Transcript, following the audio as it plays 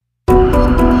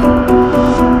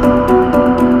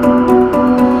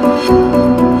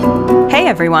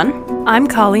everyone. I'm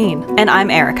Colleen. And I'm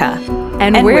Erica.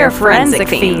 And we're Forensic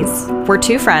Fiends. We're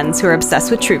two friends who are obsessed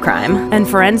with true crime and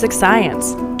forensic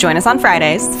science. Join us on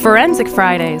Fridays, Forensic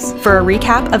Fridays, for a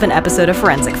recap of an episode of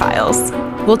Forensic Files.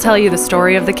 We'll tell you the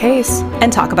story of the case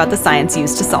and talk about the science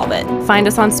used to solve it. Find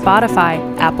us on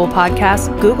Spotify, Apple Podcasts,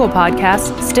 Google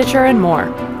Podcasts, Stitcher, and more.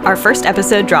 Our first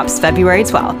episode drops February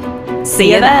 12th.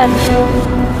 See you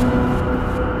then!